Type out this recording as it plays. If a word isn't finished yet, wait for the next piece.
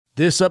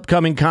This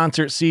upcoming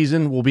concert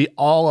season will be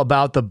all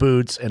about the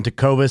boots, and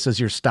Tecovas is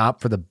your stop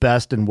for the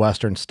best in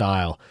Western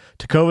style.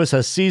 Tecovas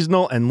has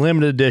seasonal and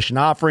limited edition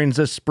offerings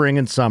this spring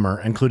and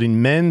summer,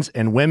 including men's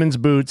and women's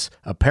boots,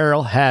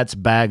 apparel, hats,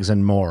 bags,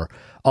 and more.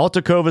 All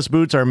Tecovas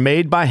boots are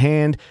made by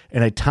hand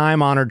in a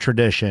time-honored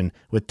tradition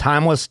with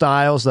timeless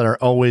styles that are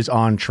always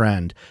on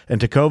trend. And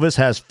Tecovas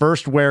has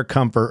first wear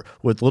comfort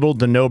with little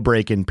to no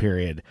break-in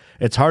period.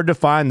 It's hard to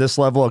find this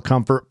level of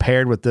comfort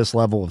paired with this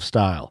level of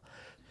style.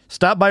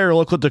 Stop by your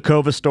local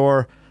Tecovas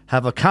store,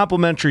 have a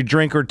complimentary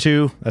drink or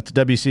two, that's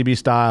WCB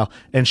style,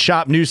 and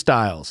shop new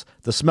styles.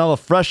 The smell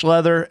of fresh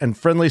leather and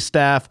friendly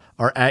staff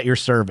are at your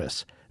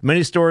service.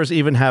 Many stores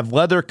even have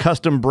leather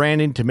custom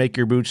branding to make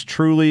your boots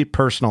truly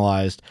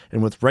personalized.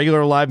 And with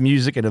regular live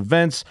music and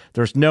events,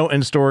 there's no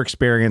in-store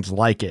experience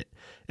like it.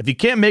 If you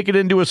can't make it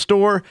into a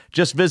store,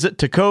 just visit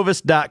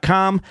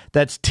tecovas.com.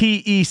 That's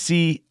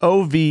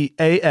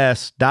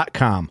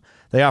TECOVAS.com.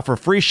 They offer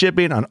free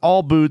shipping on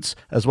all boots,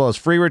 as well as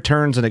free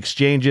returns and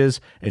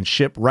exchanges, and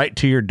ship right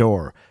to your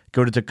door.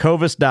 Go to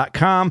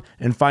tecovas.com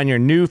and find your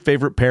new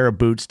favorite pair of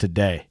boots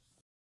today.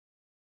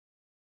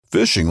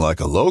 Fishing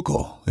like a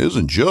local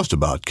isn't just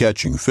about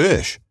catching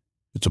fish.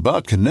 It's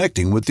about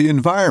connecting with the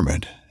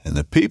environment and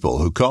the people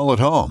who call it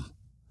home.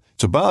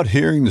 It's about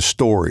hearing the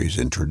stories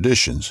and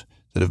traditions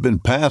that have been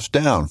passed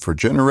down for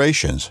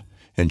generations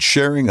and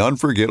sharing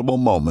unforgettable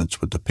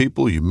moments with the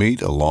people you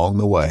meet along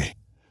the way.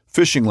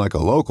 Fishing like a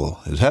local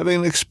is having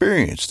an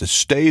experience that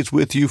stays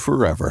with you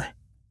forever.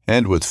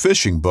 And with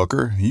Fishing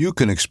Booker, you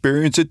can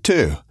experience it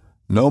too,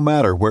 no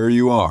matter where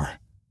you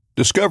are.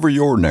 Discover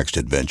your next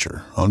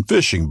adventure on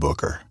Fishing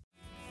Booker.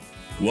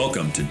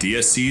 Welcome to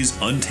DSC's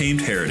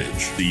Untamed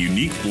Heritage, the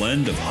unique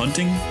blend of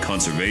hunting,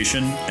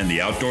 conservation, and the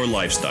outdoor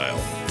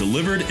lifestyle,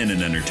 delivered in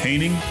an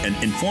entertaining and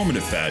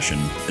informative fashion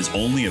as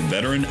only a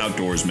veteran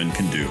outdoorsman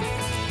can do.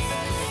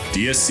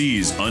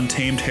 DSC's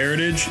Untamed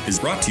Heritage is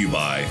brought to you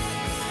by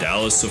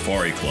Dallas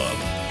Safari Club,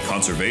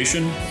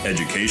 conservation,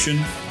 education,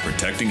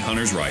 protecting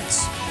hunters'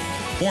 rights.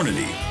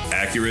 Hornady,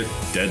 accurate,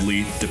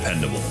 deadly,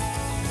 dependable.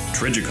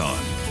 Trijicon,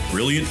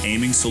 brilliant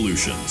aiming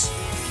solutions.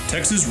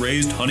 Texas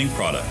raised hunting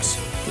products,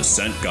 the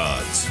Scent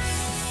Gods.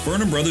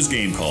 Burnham Brothers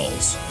Game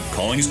Calls,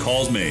 Calling's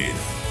Calls Made.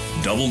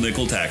 Double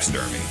Nickel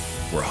Taxidermy,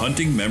 where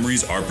hunting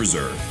memories are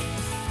preserved.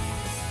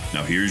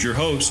 Now here's your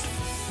host,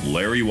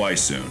 Larry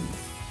Weissoon.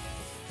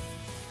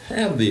 I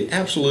have the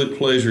absolute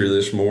pleasure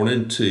this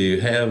morning to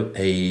have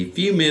a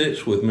few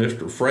minutes with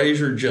Mr.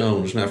 Fraser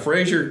Jones. Now,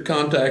 Fraser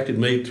contacted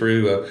me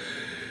through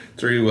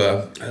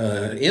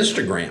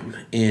Instagram,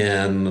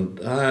 and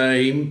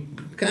I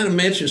kind of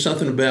mentioned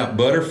something about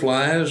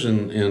butterflies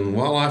and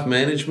wildlife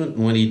management,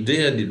 and when he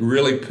did, it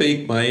really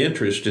piqued my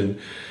interest. And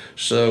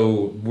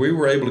so we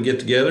were able to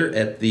get together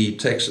at the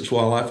Texas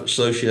Wildlife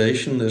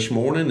Association this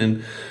morning,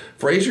 and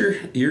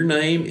Fraser, your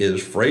name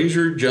is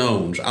Fraser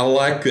Jones. I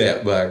like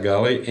that, by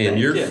golly. And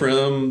you're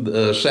from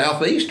the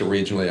Southeast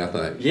originally, I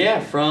think.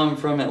 Yeah,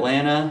 from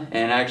Atlanta,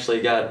 and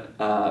actually got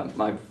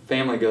my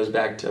family goes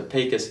back to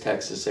Pecos,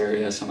 Texas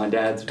area. So my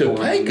dad's born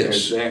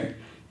there.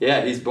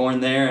 Yeah, he's born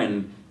there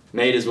and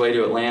made his way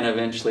to Atlanta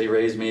eventually,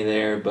 raised me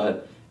there,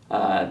 but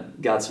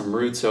got some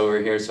roots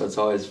over here, so it's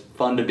always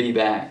fun to be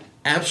back.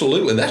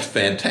 Absolutely. That's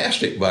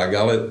fantastic, by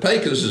golly.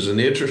 Pecos is an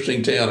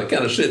interesting town. It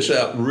kind of sits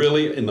out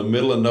really in the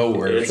middle of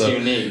nowhere. It's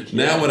unique.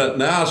 Now, I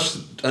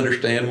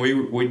understand,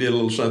 we did a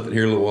little something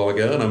here a little while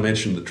ago, and I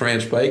mentioned the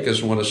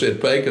Trans-Pecos, and when I said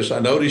Pecos, I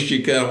noticed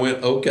you kind of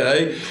went,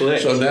 okay.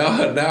 Clicked. So now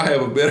I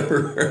have a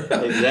better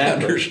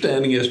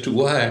understanding as to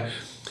why.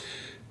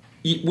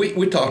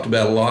 We talked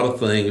about a lot of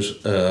things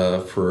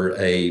for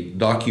a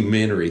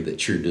documentary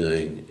that you're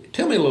doing.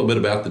 Tell me a little bit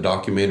about the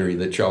documentary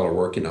that y'all are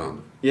working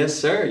on. Yes,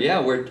 sir.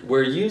 Yeah,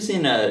 we're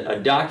using a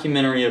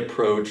documentary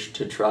approach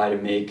to try to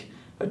make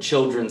a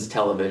children's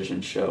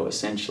television show,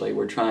 essentially.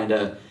 We're trying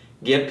to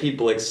get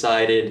people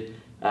excited,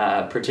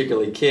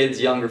 particularly kids,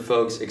 younger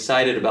folks,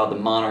 excited about the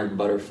monarch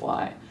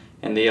butterfly.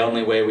 And the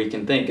only way we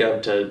can think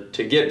of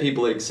to get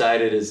people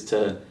excited is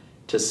to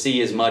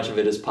see as much of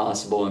it as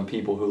possible and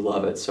people who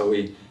love it. So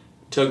we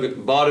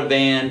bought a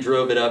van,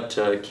 drove it up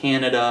to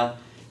Canada,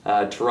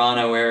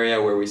 Toronto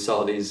area, where we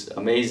saw these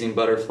amazing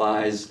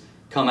butterflies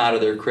come out of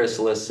their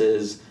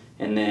chrysalises,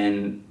 and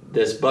then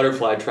this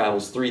butterfly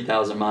travels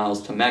 3,000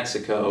 miles to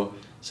Mexico,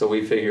 so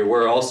we figure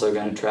we're also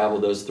going to travel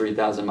those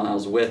 3,000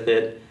 miles with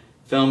it,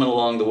 film it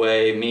along the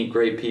way, meet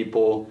great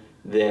people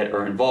that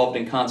are involved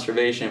in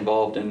conservation,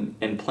 involved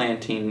in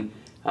planting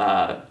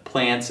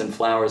plants and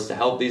flowers to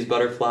help these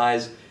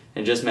butterflies,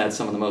 and just met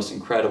some of the most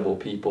incredible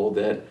people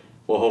that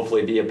will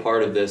hopefully be a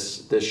part of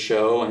this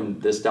show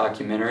and this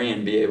documentary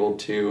and be able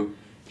to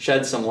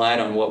shed some light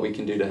on what we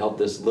can do to help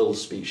this little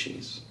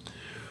species.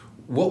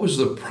 What was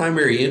the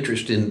primary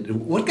interest in,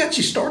 what got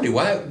you started?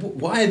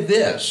 Why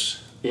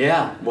this?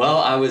 Yeah, well,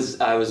 I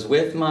was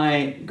with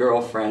my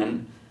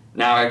girlfriend,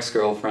 now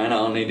ex-girlfriend, I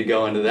don't need to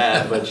go into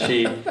that, but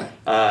she,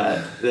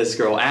 this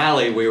girl,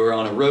 Allie, we were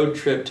on a road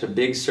trip to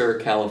Big Sur,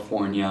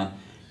 California,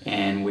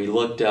 and we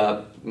looked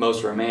up,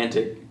 most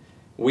romantic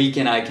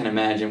weekend I can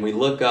imagine, we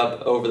look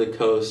up over the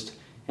coast,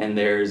 and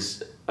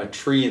there's a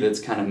tree that's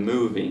kind of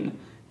moving.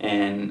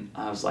 And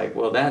I was like,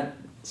 well,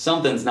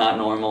 something's not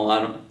normal.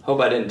 Hope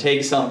I didn't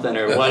take something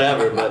or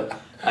whatever, but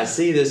I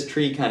see this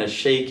tree kind of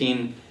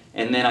shaking,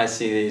 and then I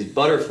see these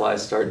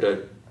butterflies start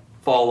to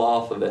fall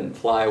off of it and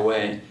fly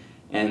away.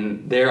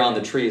 And there on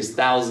the tree is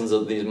thousands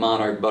of these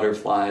monarch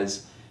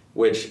butterflies,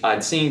 which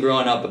I'd seen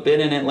growing up a bit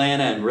in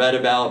Atlanta and read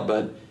about,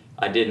 but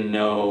I didn't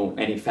know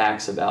any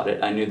facts about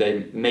it. I knew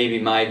they maybe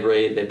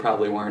migrate. They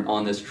probably weren't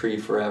on this tree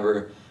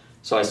forever.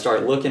 So I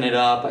start looking it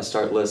up. I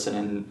start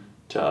listening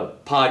to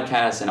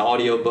podcasts and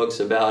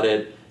audiobooks about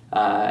it.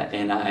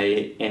 And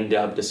I end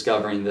up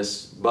discovering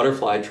this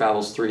butterfly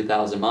travels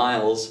 3,000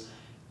 miles,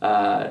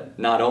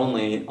 not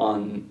only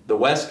on the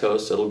west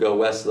coast, it'll go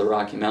west of the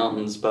Rocky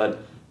Mountains,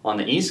 but on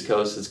the east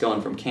coast, it's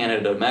going from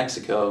Canada to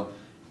Mexico.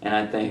 And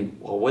I think,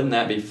 well, wouldn't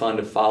that be fun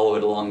to follow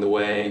it along the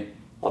way?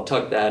 I'll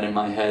tuck that in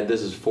my head.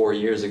 This is 4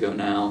 years ago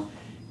now.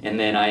 And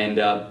then I end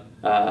up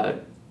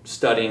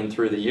studying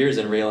through the years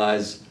and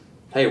realize,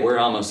 hey, we're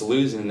almost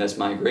losing this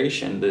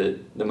migration.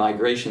 The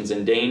migration's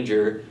in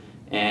danger.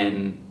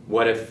 And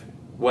what if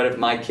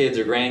my kids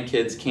or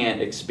grandkids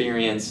can't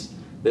experience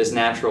this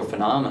natural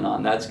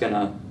phenomenon? That's going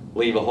to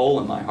leave a hole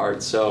in my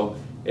heart. So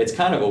it's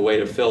kind of a way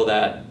to fill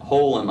that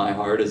hole in my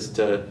heart, is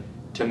to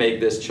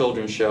make this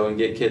children's show and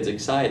get kids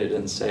excited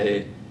and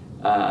say,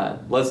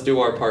 let's do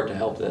our part to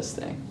help this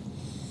thing.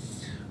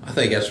 I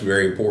think that's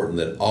very important,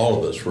 that all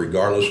of us,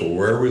 regardless of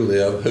where we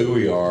live, who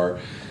we are,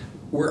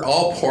 we're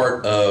all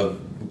part of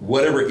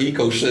whatever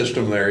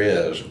ecosystem there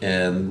is,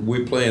 and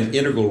we play an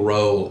integral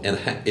role, and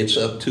it's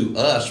up to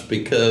us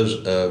because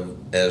of,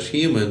 as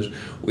humans,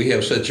 we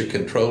have such a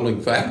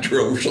controlling factor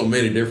over so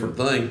many different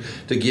things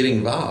to get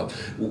involved.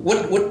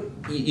 What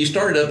you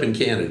started up in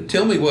Canada.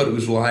 Tell me what it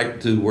was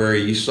like to where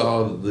you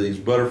saw these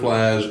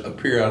butterflies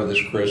appear out of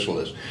this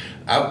chrysalis.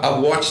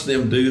 I've watched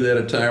them do that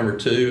a time or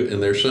two,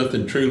 and there's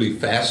something truly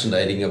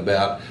fascinating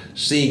about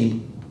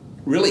seeing,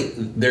 really,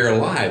 they're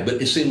alive,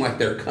 but it seemed like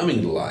they're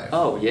coming to life.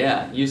 Oh,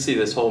 yeah. You see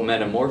this whole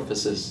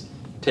metamorphosis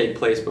take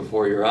place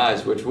before your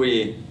eyes, which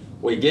we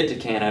get to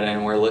Canada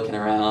and we're looking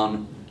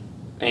around,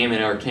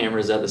 aiming our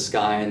cameras at the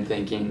sky and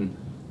thinking,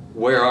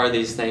 where are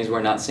these things?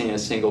 We're not seeing a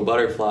single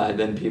butterfly.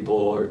 Then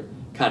people are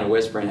kind of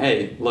whispering,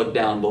 hey, look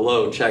down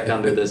below, check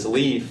under this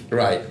leaf.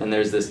 Right. And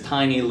there's this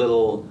tiny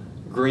little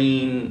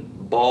green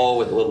ball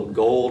with a little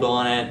gold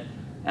on it.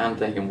 And I'm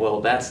thinking, well,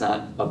 that's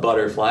not a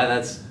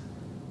butterfly.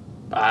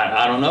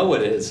 I don't know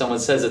what it is. Someone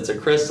says it's a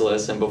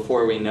chrysalis, and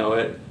before we know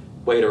it,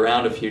 wait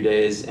around a few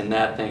days, and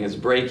that thing is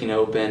breaking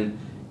open,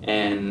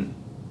 and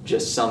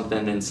just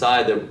something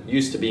inside that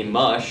used to be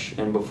mush,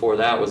 and before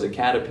that was a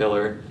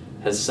caterpillar,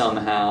 has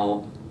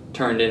somehow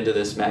turned into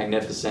this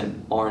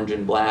magnificent orange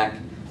and black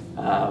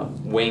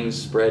wing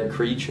spread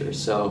creature.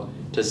 So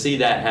to see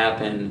that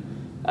happen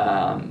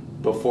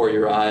before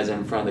your eyes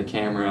and in front of the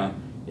camera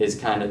is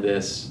kind of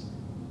this,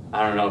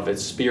 I don't know if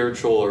it's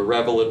spiritual or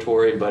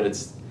revelatory, but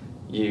it's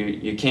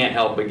you can't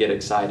help but get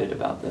excited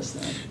about this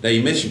thing. Now,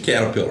 you mentioned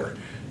caterpillar.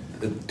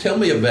 Tell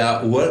me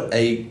about what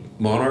a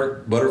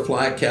monarch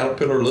butterfly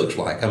caterpillar looks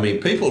like. I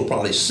mean, people have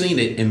probably seen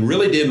it and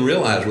really didn't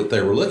realize what they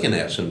were looking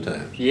at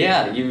sometimes.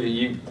 Yeah,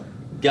 you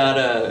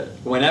gotta,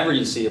 whenever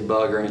you see a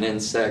bug or an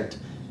insect,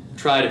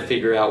 try to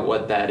figure out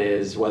what that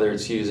is, whether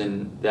it's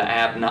using the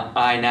app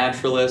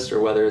iNaturalist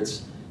or whether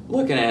it's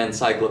looking at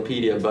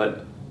encyclopedia.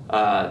 But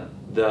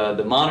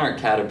the monarch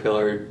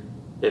caterpillar,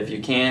 if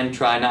you can,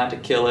 try not to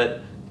kill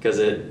it, because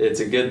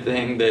it's a good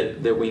thing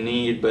that we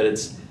need, but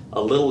it's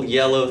a little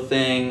yellow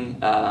thing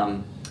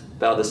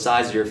about the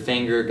size of your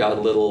finger,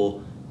 got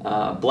little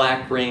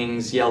black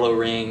rings, yellow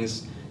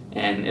rings,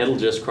 and it'll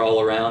just crawl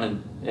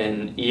around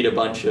and eat a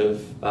bunch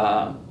of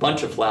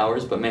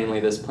flowers, but mainly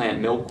this plant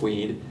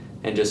milkweed,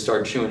 and just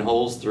start chewing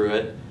holes through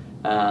it.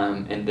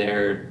 And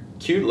they're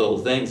cute little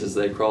things as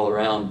they crawl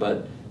around,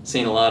 but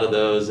seen a lot of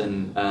those,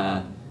 and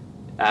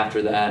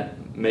after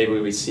that,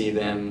 maybe we see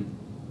them.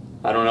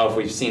 I don't know if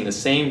we've seen the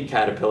same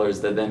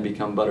caterpillars that then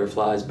become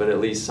butterflies, but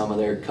at least some of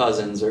their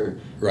cousins or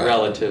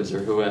relatives or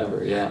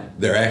whoever, yeah.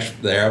 They're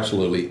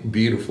absolutely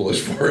beautiful as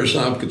far as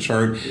I'm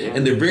concerned,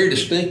 and they're very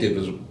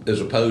distinctive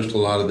as opposed to a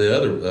lot of the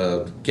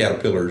other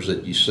caterpillars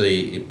that you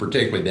see,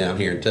 particularly down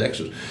here in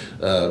Texas.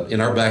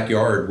 In our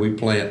backyard, we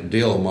plant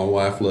dill. My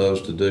wife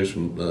loves to do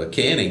some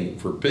canning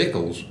for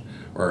pickles,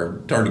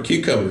 or turn the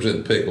cucumbers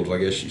into pickles, I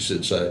guess you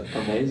should say.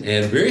 Amazing.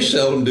 And very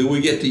seldom do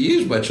we get to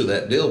use much of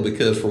that dill,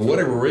 because for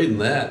whatever reason,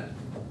 that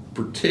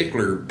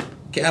particular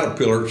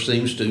caterpillar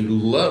seems to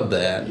love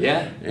that.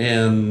 Yeah.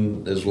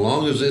 And as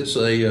long as it's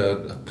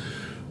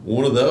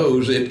one of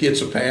those, it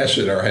gets a pass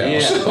at our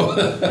house.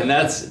 Yeah. And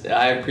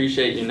I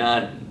appreciate you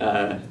not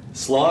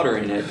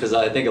slaughtering it, because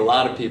I think a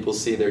lot of people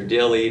see their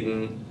dill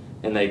eaten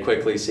and they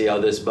quickly see,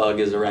 oh, this bug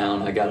is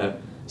around, I gotta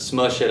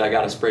smush it, I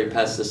gotta spray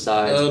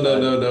pesticides.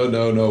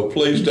 No,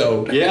 please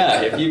don't.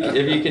 Yeah, if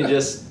you can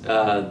just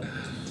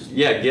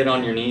get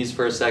on your knees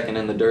for a second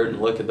in the dirt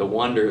and look at the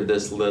wonder of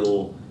this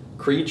little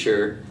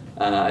creature,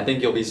 I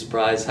think you'll be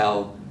surprised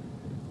how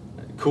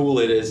cool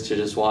it is to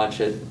just watch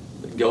it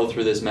go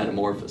through this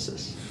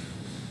metamorphosis.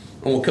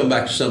 I want to come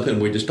back to something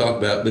we just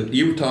talked about, but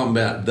you were talking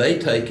about they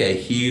take a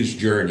huge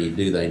journey,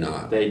 do they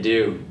not? They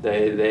do.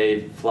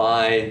 They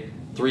fly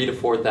 3,000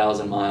 to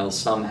 4,000 miles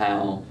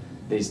somehow,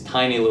 these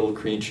tiny little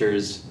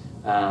creatures,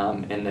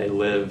 and they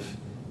live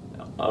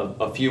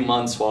a few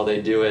months while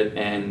they do it,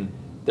 and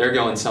they're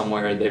going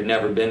somewhere they've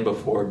never been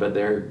before, but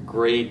their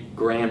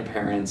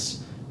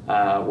great-grandparents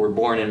were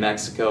born in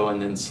Mexico and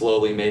then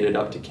slowly made it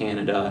up to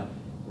Canada.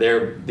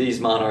 These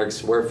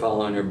monarchs we're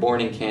following are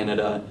born in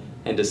Canada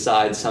and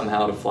decide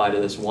somehow to fly to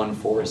this one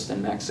forest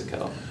in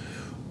Mexico.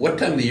 What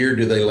time of the year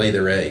do they lay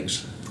their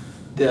eggs?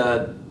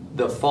 The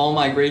fall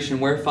migration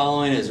we're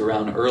following is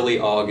around early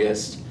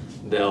August.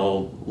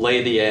 They'll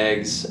lay the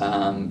eggs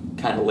kind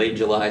of late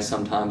July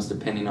sometimes,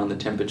 depending on the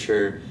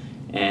temperature,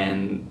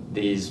 and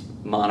these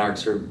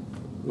monarchs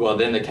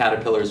then the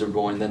caterpillars are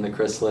born, then the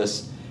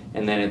chrysalis,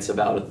 and then it's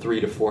about a 3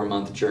 to 4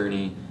 month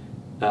journey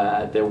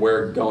that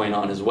we're going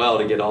on as well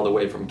to get all the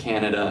way from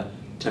Canada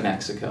to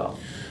Mexico.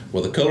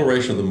 Well, the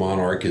coloration of the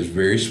monarch is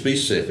very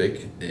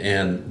specific,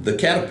 and the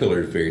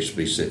caterpillar is very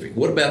specific.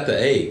 What about the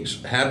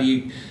eggs? How do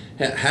you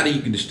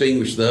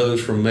distinguish those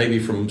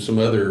from some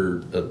other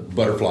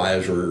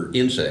butterflies or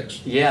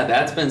insects? Yeah,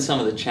 that's been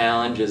some of the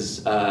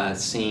challenges,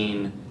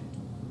 seeing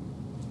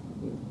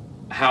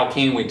how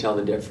can we tell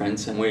the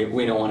difference, and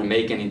we don't want to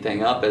make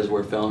anything up as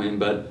we're filming,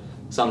 but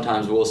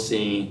sometimes we'll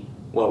see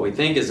what we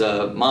think is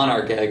a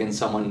monarch egg and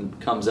someone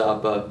comes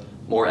up, a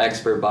more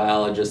expert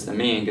biologist than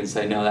me, and can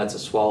say, no, that's a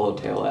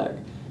swallowtail egg.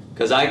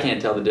 Because I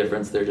can't tell the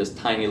difference. They're just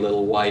tiny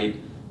little white,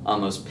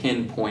 almost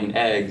pinpoint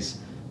eggs,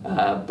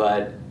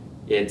 but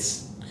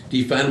it's... Do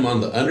you find them on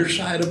the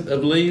underside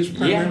of leaves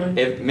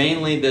primarily? Yeah,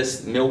 mainly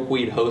this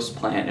milkweed host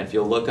plant. If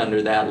you'll look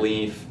under that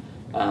leaf,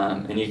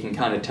 and you can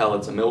kind of tell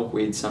it's a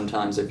milkweed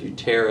sometimes. If you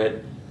tear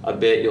it a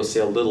bit, you'll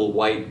see a little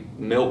white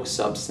milk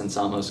substance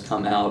almost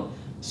come out.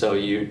 So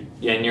you're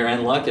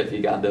in luck if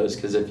you got those,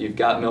 because if you've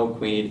got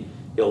milkweed,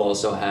 you'll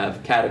also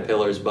have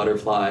caterpillars,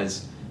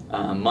 butterflies,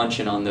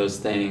 munching on those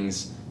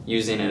things,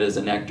 using it as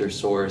a nectar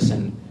source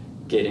and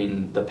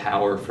getting the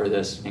power for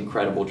this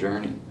incredible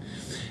journey.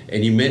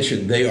 And you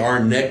mentioned they are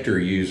nectar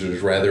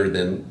users rather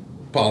than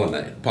pollen,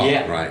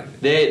 yeah,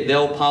 right?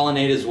 They'll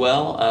pollinate as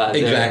well.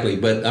 Exactly,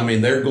 but I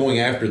mean they're going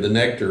after the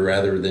nectar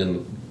rather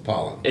than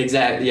pollen.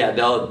 Exactly, yeah.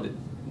 They'll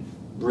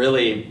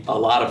really, a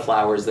lot of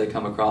flowers they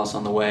come across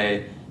on the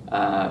way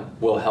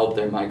will help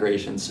their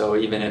migration. So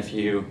even if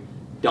you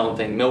don't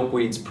think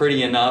milkweed's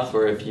pretty enough,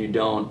 or if you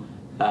don't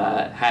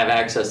have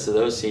access to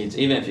those seeds,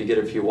 even if you get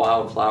a few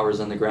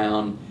wildflowers on the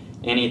ground,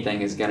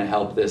 anything is going to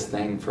help this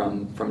thing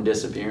from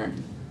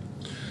disappearing.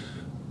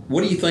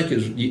 What do you think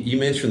is, you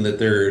mentioned that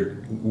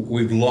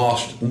we've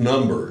lost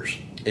numbers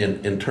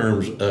in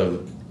terms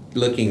of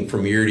looking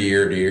from year to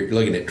year to year,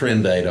 looking at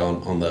trend data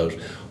on those.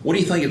 What do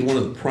you think is one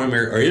of the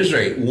primary, or is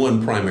there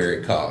one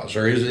primary cause,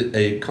 or is it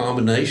a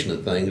combination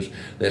of things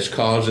that's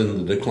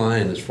causing the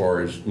decline as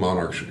far as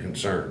monarchs are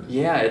concerned?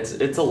 Yeah,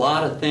 it's a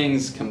lot of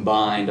things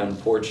combined,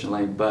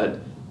 unfortunately, but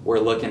we're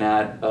looking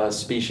at a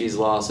species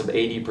loss of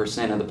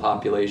 80% of the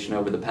population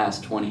over the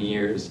past 20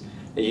 years.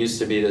 It used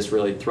to be this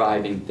really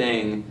thriving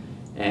thing,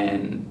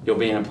 and you'll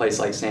be in a place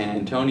like San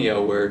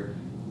Antonio where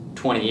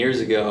 20 years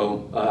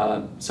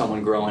ago,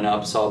 someone growing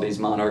up saw these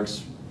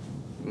monarchs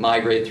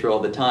migrate through all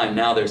the time.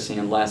 Now they're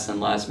seeing less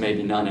and less,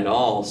 maybe none at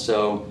all.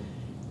 So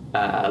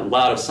a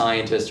lot of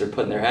scientists are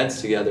putting their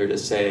heads together to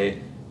say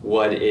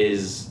what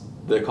is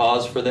the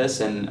cause for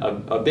this, and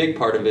a big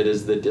part of it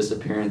is the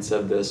disappearance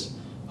of this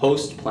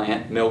host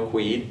plant,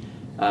 milkweed.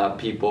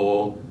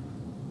 People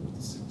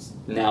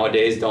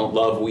nowadays don't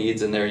love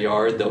weeds in their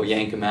yard. They'll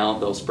yank them out,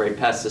 they'll spray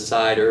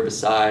pesticide,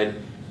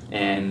 herbicide,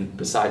 and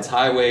besides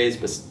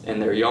highways, in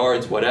their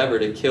yards, whatever,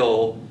 to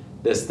kill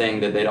this thing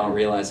that they don't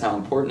realize how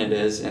important it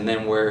is. And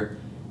then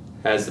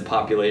as the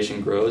population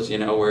grows,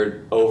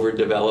 we're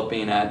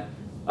overdeveloping at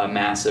a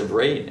massive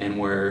rate, and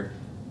we're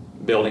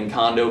building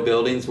condo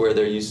buildings where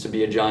there used to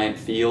be a giant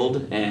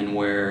field, and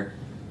we're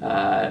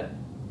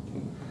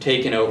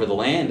taking over the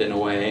land in a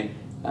way,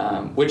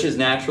 which is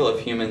natural if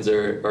humans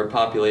are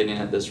populating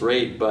at this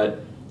rate,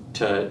 but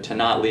to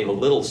not leave a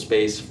little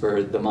space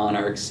for the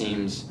monarch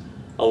seems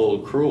a little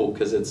cruel,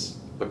 because it's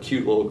a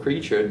cute little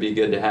creature. It'd be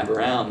good to have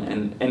around,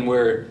 and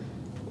we're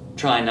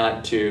trying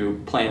not to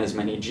plant as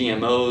many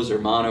GMOs or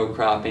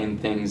monocropping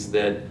things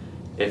that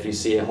if you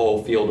see a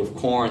whole field of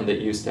corn that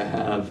used to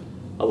have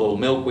a little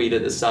milkweed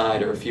at the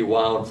side or a few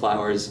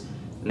wildflowers,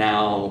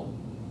 now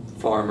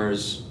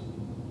farmers,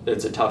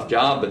 it's a tough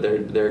job, but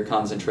they're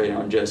concentrating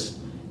on just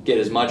get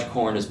as much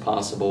corn as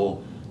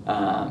possible,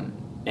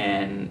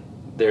 and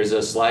there's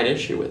a slight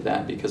issue with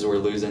that because we're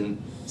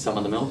losing some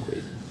of the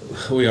milkweed.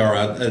 We are.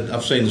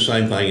 I've seen the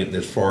same thing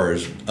as far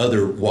as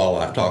other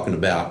wildlife, talking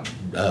about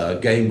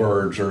game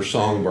birds or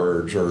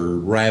songbirds or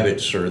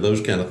rabbits or those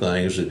kind of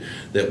things,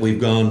 that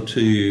we've gone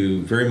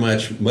to very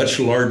much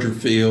larger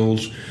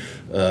fields,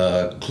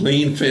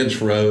 clean fence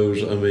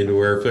rows. I mean,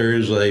 where if there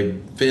is a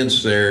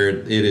fence there,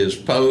 it is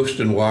post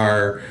and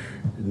wire,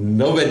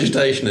 no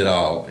vegetation at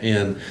all.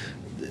 And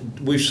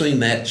we've seen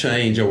that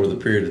change over the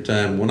period of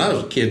time. When I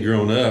was a kid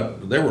growing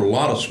up, there were a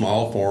lot of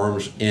small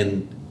farms,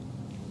 and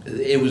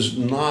it was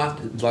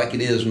not like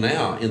it is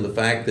now in the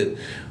fact that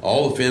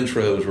all the fence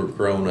rows were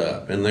grown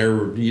up, and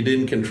you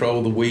didn't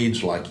control the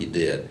weeds like you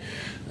did.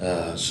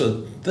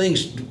 So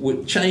things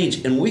would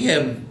change, and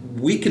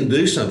we can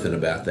do something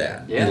about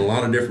that in a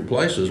lot of different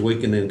places. We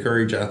can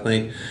encourage, I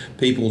think,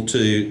 people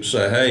to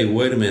say, hey,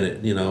 wait a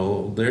minute,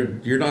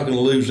 you're not going to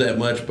lose that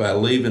much by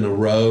leaving a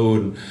row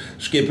and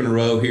skipping a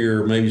row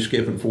here, or maybe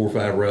skipping 4 or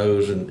 5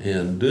 rows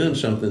and doing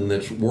something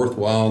that's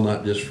worthwhile,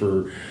 not just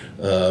for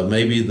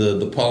maybe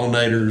the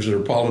pollinators that are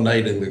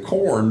pollinating the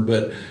corn,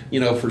 but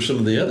for some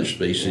of the other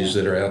species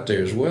that are out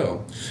there as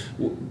well.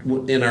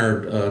 In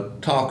our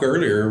talk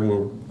earlier,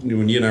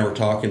 when you and I were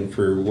talking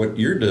for what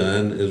you're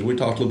doing, is we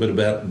talked a little bit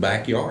about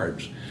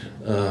backyards.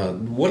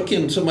 What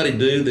can somebody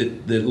do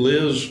that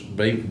lives?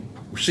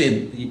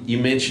 You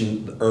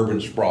mentioned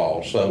urban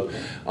sprawl, so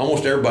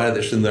almost everybody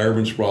that's in the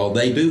urban sprawl,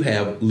 they do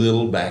have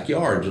little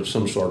backyards of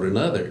some sort or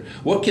another.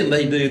 What can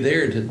they do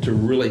there to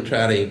really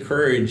try to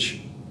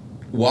encourage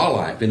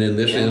wildlife, and in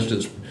this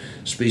instance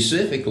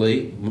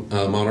specifically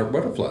monarch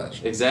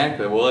butterflies?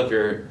 Exactly. Well, if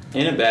you're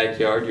in a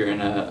backyard, you're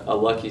in a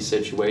lucky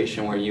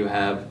situation where you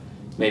have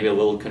maybe a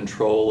little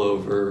control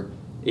over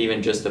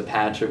even just a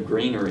patch of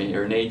greenery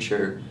or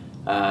nature,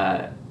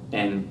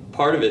 and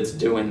part of it's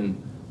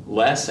doing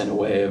less in a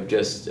way of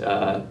just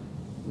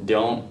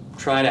don't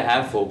try to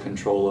have full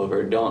control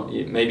over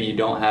it. Maybe you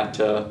don't have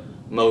to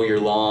mow your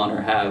lawn or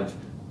have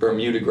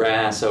Bermuda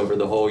grass over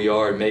the whole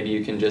yard. Maybe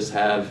you can just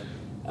have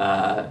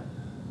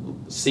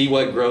see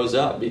what grows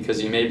up,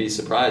 because you may be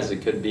surprised.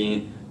 It could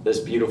be this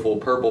beautiful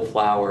purple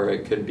flower,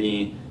 it could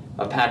be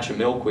a patch of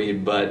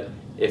milkweed, but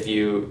if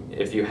you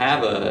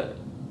have a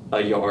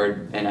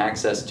yard and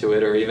access to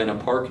it, or even a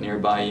park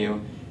nearby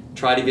you,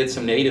 try to get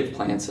some native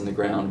plants in the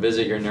ground.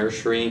 Visit your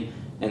nursery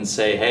and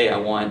say, hey, I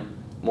want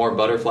more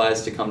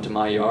butterflies to come to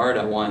my yard.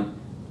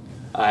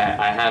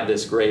 I have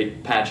this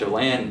great patch of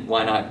land,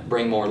 why not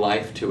bring more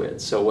life to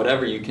it? So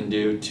whatever you can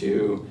do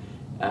to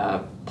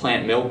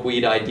plant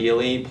milkweed,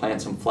 ideally,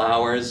 plant some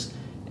flowers,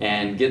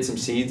 and get some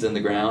seeds in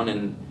the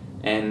ground,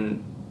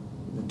 and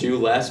do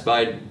less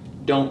by,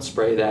 don't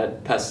spray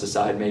that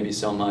pesticide maybe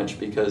so much,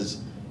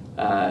 because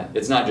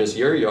it's not just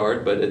your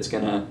yard, but it's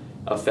going to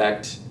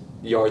affect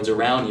yards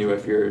around you.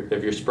 If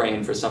you're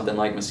spraying for something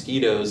like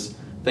mosquitoes,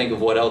 think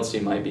of what else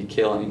you might be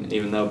killing.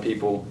 Even though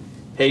people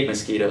hate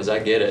mosquitoes, I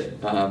get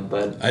it,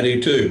 but I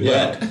do too.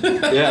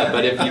 Yeah,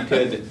 but if you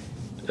could,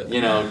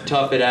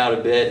 tough it out a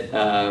bit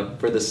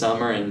for the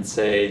summer and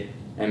say,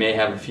 I may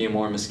have a few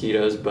more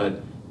mosquitoes,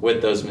 but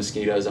with those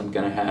mosquitoes, I'm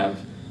going to have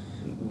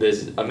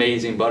these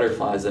amazing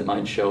butterflies that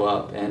might show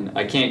up. And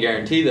I can't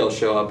guarantee they'll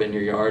show up in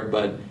your yard,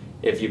 but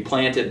if you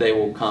plant it, they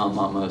will come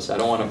almost. I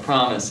don't want to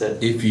promise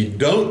it. If you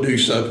don't do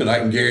something, I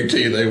can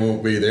guarantee they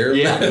won't be there.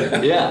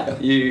 Yeah.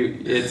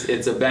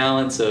 It's a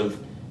balance of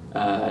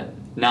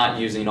not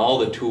using all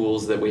the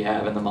tools that we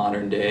have in the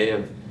modern day.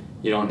 Of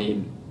you don't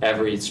need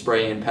every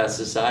spray and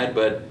pesticide,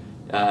 but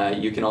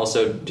you can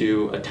also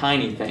do a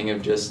tiny thing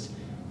of just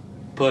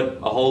put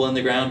a hole in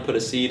the ground, put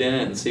a seed in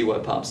it, and see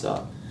what pops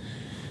up.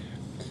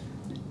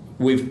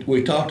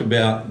 We talked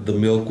about the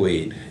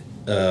milkweed.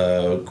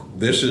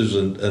 This is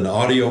an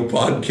audio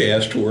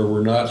podcast where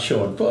we're not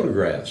showing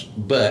photographs,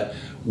 but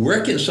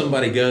where can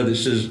somebody go that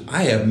says,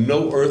 I have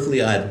no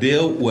earthly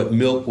idea what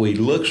milkweed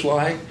looks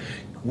like?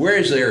 Where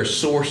is there a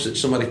source that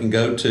somebody can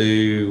go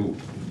to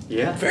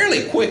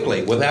fairly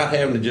quickly without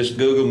having to just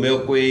Google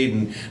milkweed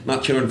and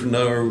not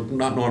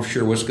knowing for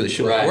sure what's going to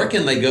show up? Where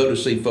can they go to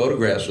see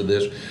photographs of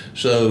this?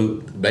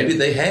 So maybe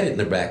they had it in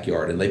their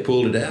backyard and they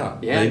pulled it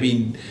out. Yeah.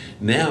 Maybe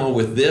now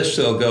with this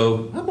they'll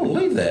go, I'm going to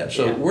leave that.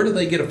 So where do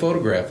they get a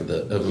photograph of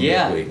the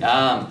milkweed?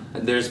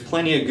 There's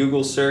plenty of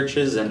Google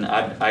searches, and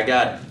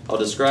I'll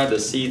describe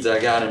the seeds I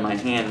got in my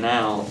hand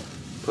now.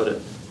 I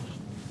don't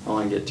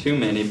want to get too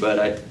many,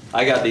 but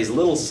I got these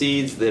little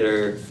seeds that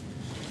are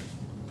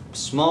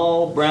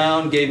small,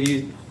 brown. Gave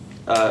you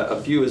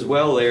a few as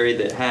well, Larry,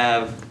 that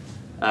have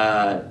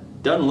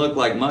doesn't look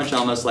like much,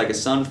 almost like a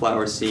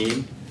sunflower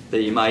seed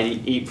that you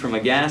might eat from a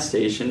gas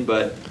station,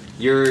 but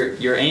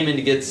you're aiming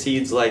to get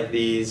seeds like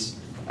these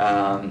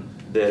that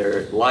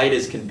are light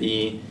as can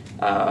be.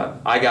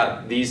 I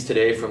got these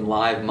today from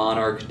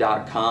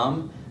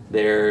livemonarch.com.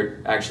 They're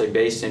actually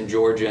based in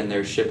Georgia, and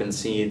they're shipping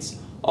seeds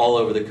all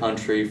over the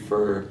country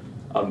for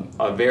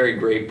a very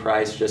great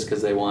price, just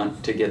because they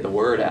want to get the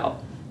word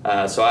out.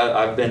 So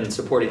I've been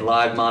supporting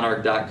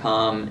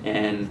livemonarch.com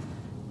and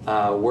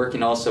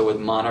working also with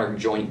Monarch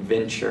Joint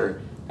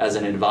Venture as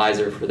an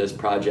advisor for this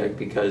project,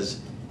 because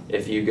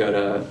if you go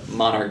to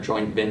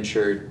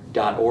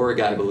monarchjointventure.org,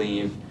 I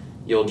believe,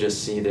 you'll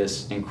just see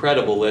this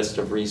incredible list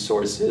of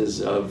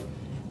resources of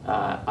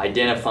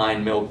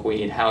identifying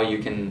milkweed, how you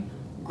can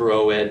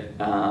grow it,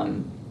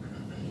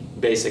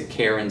 basic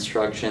care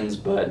instructions,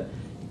 but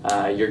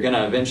you're going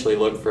to eventually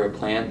look for a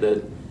plant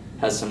that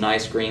has some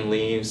nice green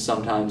leaves.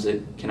 Sometimes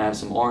it can have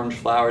some orange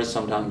flowers,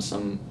 sometimes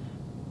some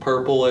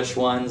purplish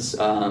ones.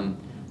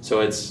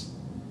 So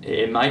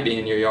it might be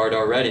in your yard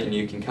already, and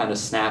you can kind of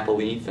snap a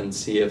leaf and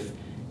see if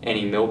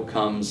any milk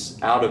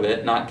comes out of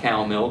it. Not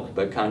cow milk,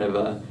 but kind of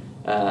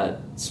a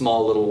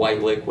small little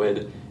white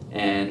liquid,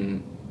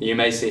 and you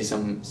may see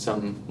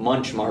some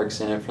munch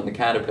marks in it from the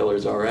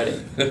caterpillars already.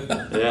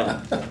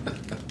 Yeah.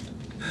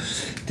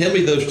 Tell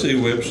me those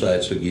two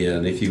websites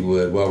again, if you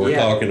would, while we're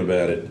talking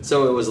about it.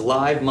 So it was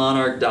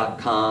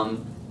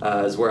livemonarch.com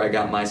is where I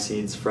got my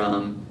seeds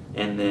from,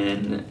 and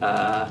then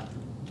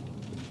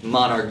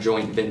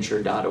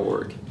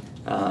monarchjointventure.org.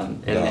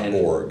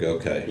 .org,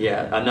 okay.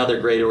 Yeah, another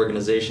great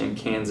organization in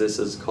Kansas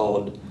is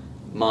called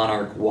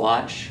Monarch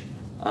Watch,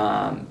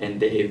 and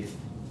they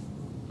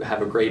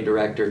have a great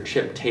director,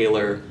 Chip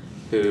Taylor,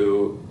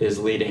 who is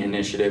leading an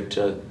initiative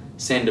to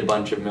send a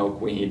bunch of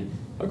milkweed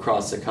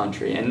across the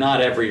country. And not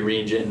every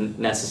region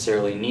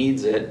necessarily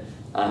needs it.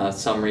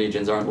 Some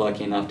regions aren't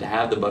lucky enough to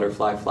have the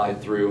butterfly fly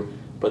through,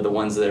 but the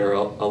ones that are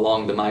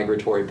along the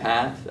migratory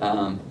path,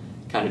 kind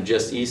of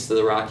just east of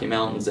the Rocky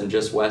Mountains and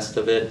just west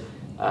of it,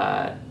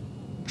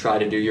 try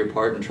to do your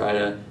part and try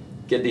to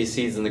get these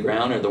seeds in the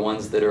ground, or the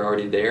ones that are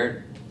already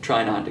there,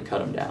 try not to cut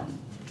them down.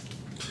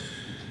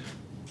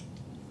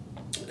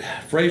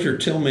 Fraser,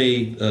 tell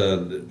me,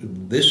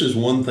 this is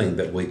one thing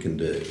that we can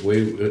do.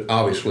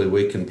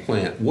 We can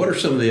plant. What are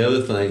some of the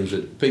other things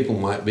that people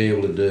might be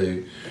able to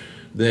do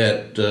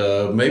that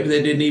maybe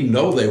they didn't even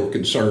know they were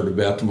concerned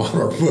about the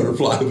monarch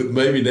butterfly, but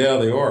maybe now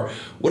they are?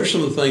 What are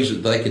some of the things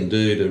that they can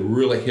do to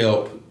really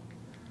help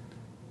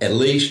at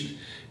least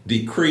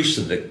decrease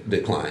the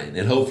decline,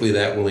 and hopefully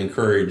that will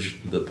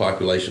encourage the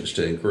populations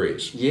to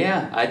increase?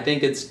 Yeah, I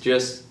think it's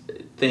just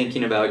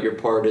thinking about your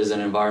part as an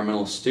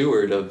environmental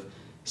steward of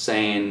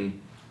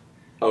saying,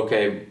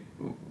 okay,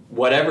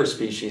 whatever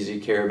species you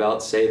care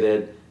about, say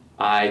that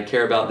I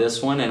care about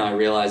this one and I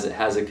realize it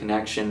has a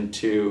connection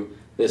to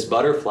this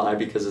butterfly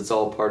because it's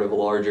all part of a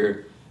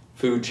larger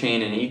food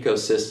chain and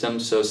ecosystem.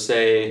 So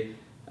say,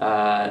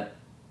 if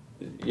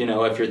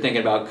you're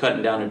thinking about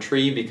cutting down a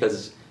tree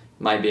because it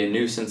might be a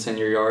nuisance in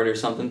your yard or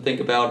something, think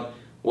about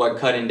what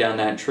cutting down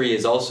that tree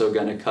is also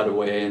going to cut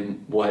away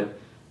and what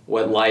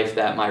life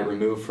that might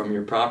remove from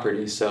your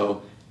property.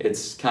 So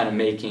it's kind of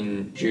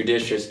making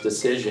judicious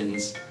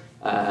decisions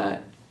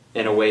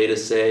in a way to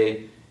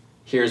say,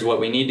 here's what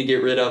we need to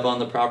get rid of on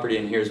the property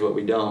and here's what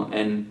we don't.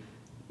 And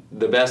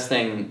the best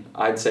thing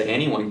I'd say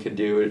anyone could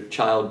do,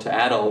 child to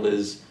adult,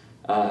 is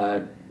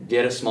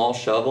get a small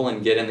shovel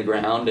and get in the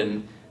ground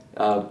and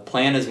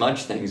plant as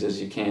much things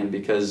as you can,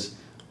 because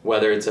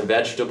whether it's a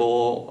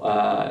vegetable,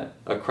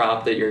 a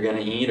crop that you're going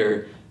to eat,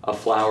 or a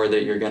flower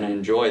that you're going to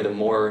enjoy, the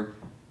more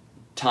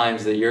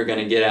times that you're going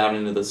to get out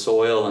into the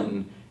soil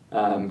and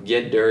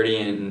get dirty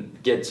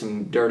and get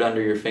some dirt under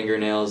your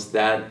fingernails,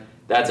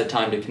 that's a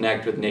time to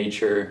connect with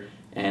nature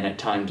and a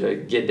time to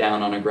get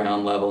down on a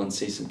ground level and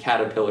see some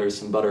caterpillars,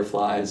 some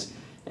butterflies,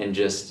 and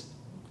just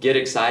get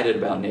excited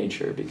about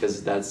nature,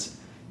 because that's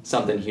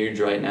something huge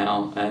right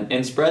now.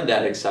 And spread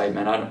that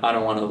excitement. I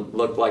don't want to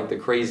look like the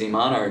crazy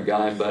monarch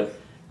guy, but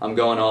I'm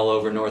going all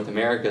over North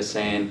America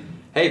saying,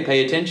 hey,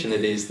 pay attention to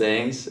these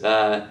things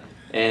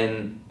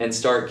and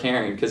start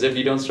caring. Because if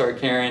you don't start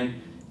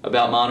caring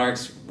about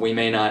monarchs, we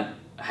may not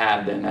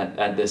have them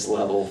at this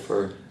level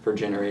for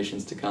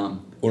generations to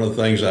come. One of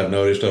the things I've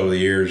noticed over the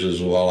years as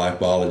a wildlife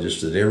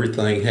biologist, that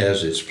everything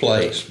has its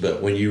place,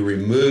 but when you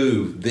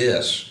remove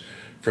this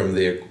from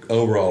the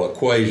overall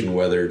equation,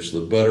 whether it's the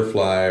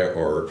butterfly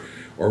or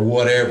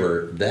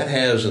whatever, that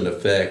has an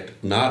effect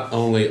not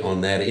only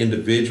on that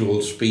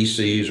individual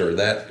species or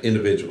that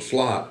individual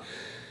slot,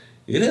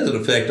 it has an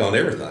effect on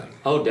everything.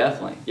 Oh,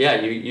 definitely.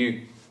 Yeah,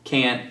 you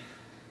can't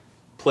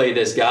play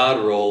this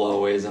God role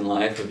always in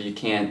life if you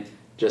can't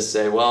just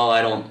say, well,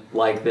 I don't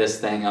like this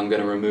thing, I'm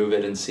going to remove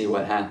it and see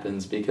what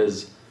happens.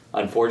 Because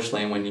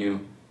unfortunately, when you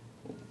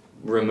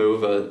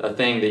remove a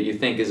thing that you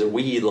think is a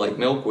weed like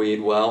milkweed,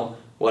 well,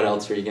 what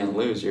else are you going to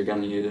lose? You're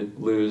going to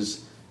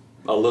lose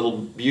a little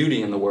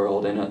beauty in the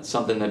world and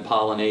something that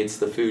pollinates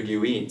the food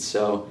you eat.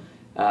 So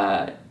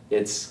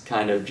it's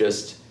kind of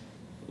just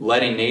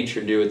letting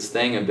nature do its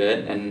thing a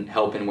bit and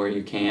helping where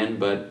you can,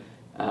 but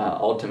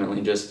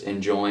ultimately just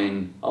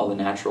enjoying all the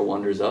natural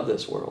wonders of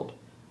this world.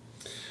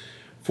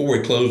 Before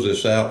we close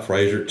this out,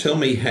 Fraser, tell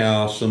me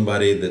how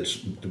somebody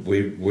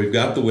we've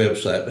got the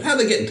website, but how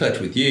they get in touch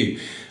with you.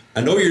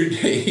 I know you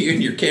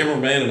and your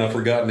cameraman, and I've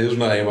forgotten his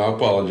name. I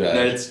apologize.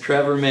 No, it's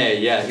Trevor May.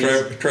 Yeah,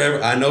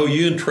 Trevor. I know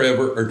you and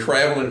Trevor are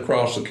traveling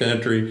across the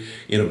country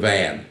in a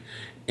van,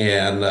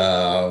 and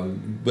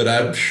but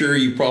I'm sure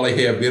you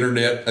probably have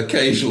internet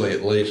occasionally,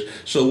 at least.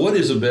 So, what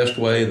is the best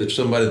way that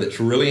somebody that's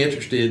really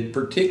interested,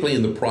 particularly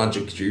in the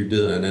projects you're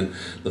doing, and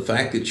the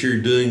fact that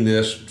you're doing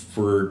this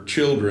for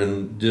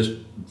children, just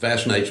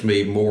fascinates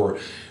me more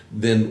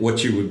than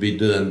what you would be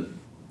doing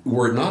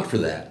were it not for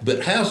that.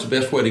 But how's the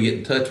best way to get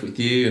in touch with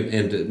you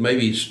and to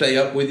maybe stay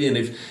up with you? And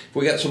if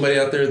we got somebody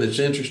out there that's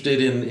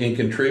interested in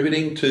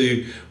contributing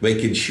to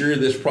making sure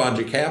this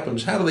project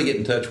happens, how do they get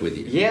in touch with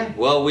you? Yeah,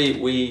 well,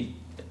 we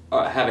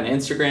have an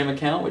Instagram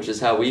account, which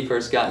is how we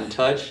first got in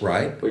touch.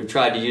 Right. We've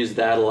tried to use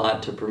that a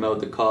lot to promote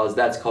the cause.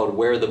 That's called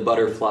Where the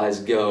Butterflies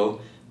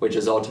Go, which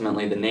is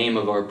ultimately the name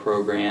of our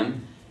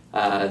program.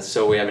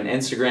 So we have an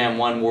Instagram,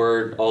 one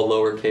word, all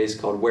lowercase,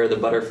 called Where the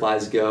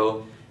Butterflies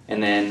Go.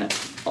 And then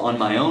on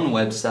my own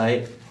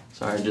website,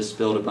 sorry, I just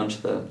spilled a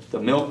bunch of the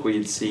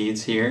milkweed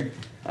seeds here.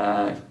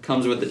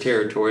 Comes with the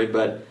territory,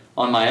 but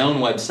on my own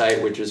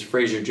website, which is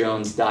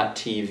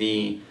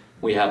FrazierJones.tv,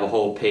 we have a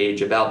whole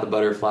page about the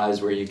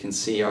butterflies where you can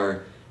see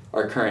our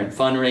current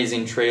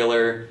fundraising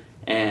trailer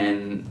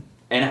and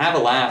have a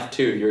laugh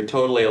too. You're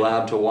totally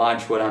allowed to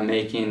watch what I'm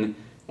making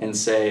and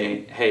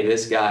say, hey,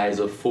 this guy is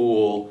a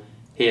fool.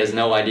 He has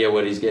no idea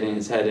what he's getting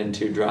his head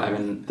into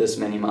driving this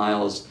many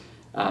miles.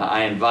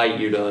 I invite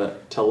you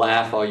to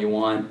laugh all you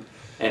want,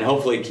 and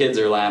hopefully kids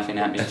are laughing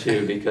at me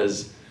too,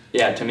 because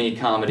yeah, to me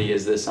comedy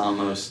is this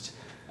almost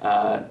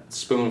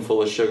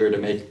spoonful of sugar to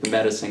make the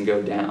medicine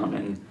go down,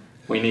 and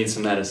we need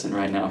some medicine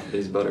right now for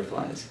these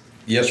butterflies.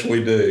 Yes,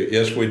 we do.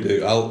 Yes, we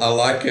do. I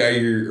like how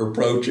you're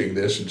approaching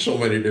this in so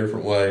many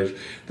different ways.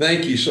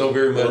 Thank you so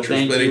very much for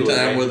spending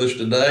time with us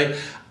today.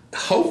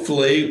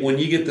 Hopefully, when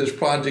you get this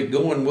project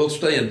going, we'll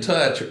stay in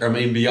touch. I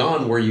mean,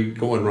 beyond where you're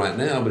going right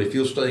now, but if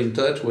you'll stay in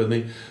touch with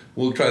me,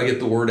 we'll try to get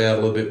the word out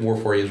a little bit more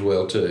for you as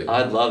well, too.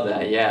 I'd love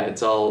that. Yeah,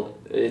 it's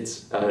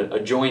a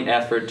joint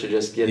effort to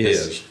just get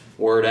this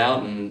word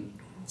out and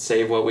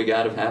save what we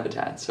got of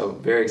habitat. So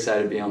very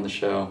excited to be on the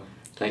show.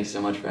 Thanks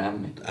so much for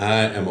having me.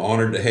 I am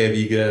honored to have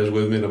you guys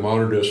with me, and I'm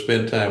honored to have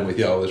spent time with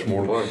y'all this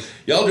morning. Of course.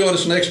 Y'all join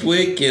us next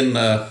week, and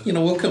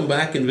we'll come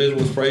back and visit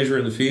with Frazier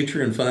in the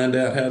future and find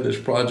out how this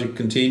project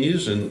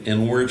continues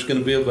and where it's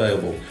going to be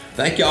available.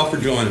 Thank y'all for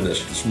joining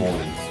us this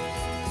morning.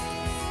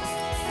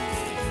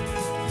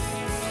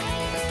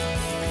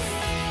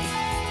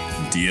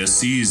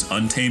 DSC's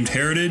Untamed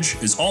Heritage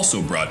is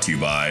also brought to you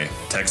by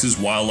Texas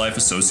Wildlife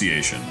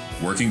Association,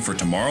 working for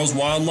tomorrow's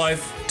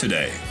wildlife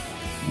today.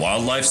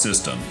 Wildlife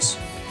Systems,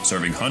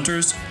 serving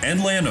hunters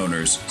and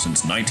landowners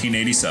since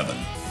 1987.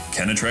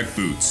 Kenetrek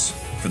Boots,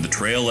 for the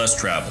trail less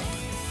traveled.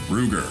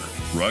 Ruger,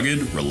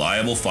 rugged,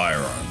 reliable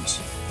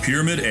firearms.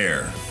 Pyramid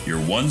Air,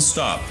 your one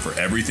stop for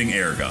everything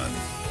air gun.